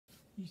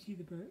You see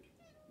the bird?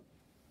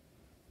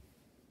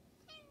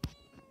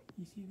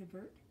 You see the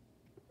bird?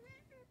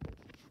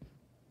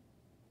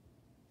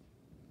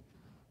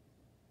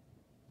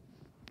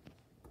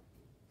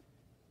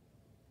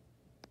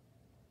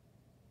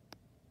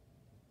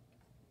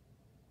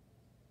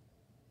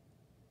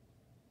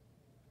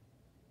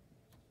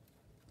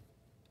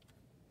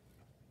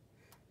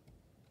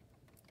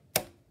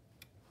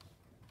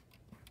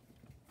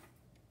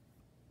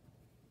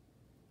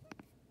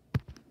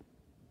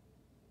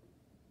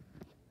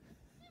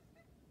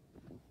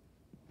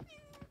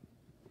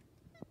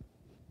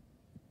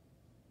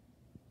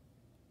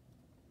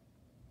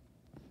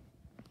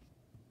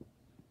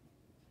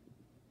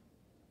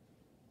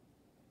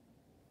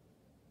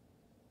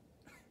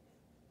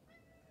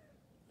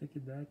 Look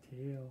at that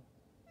tail.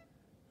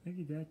 Look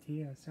at that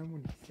tail.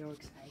 Someone is so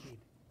excited.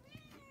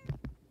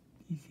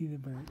 You see the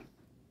bird?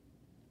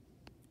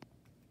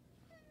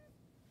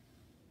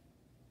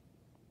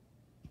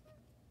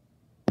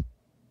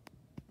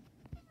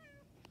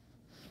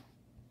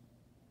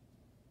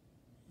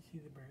 You see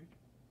the bird?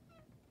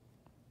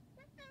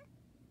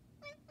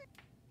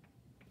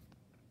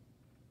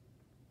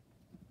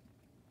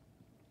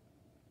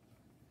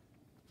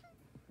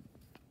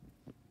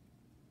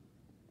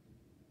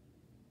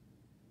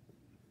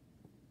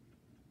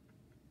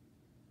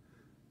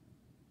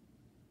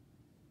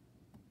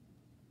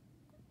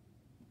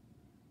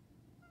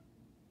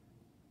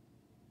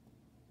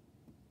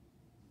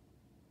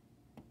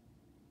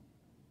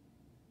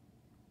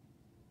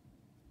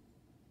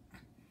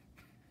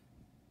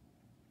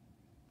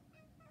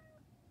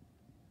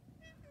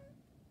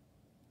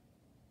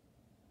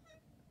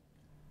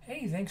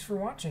 Hey, thanks for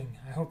watching.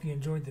 I hope you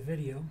enjoyed the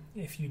video.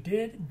 If you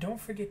did,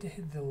 don't forget to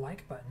hit the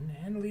like button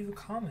and leave a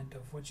comment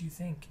of what you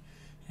think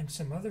and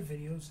some other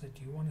videos that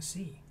you want to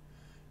see.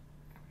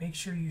 Make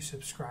sure you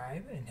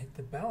subscribe and hit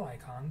the bell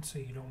icon so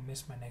you don't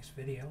miss my next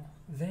video.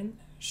 Then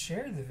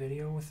share the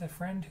video with a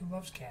friend who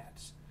loves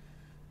cats.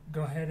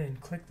 Go ahead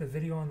and click the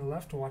video on the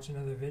left to watch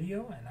another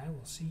video, and I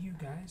will see you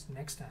guys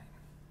next time.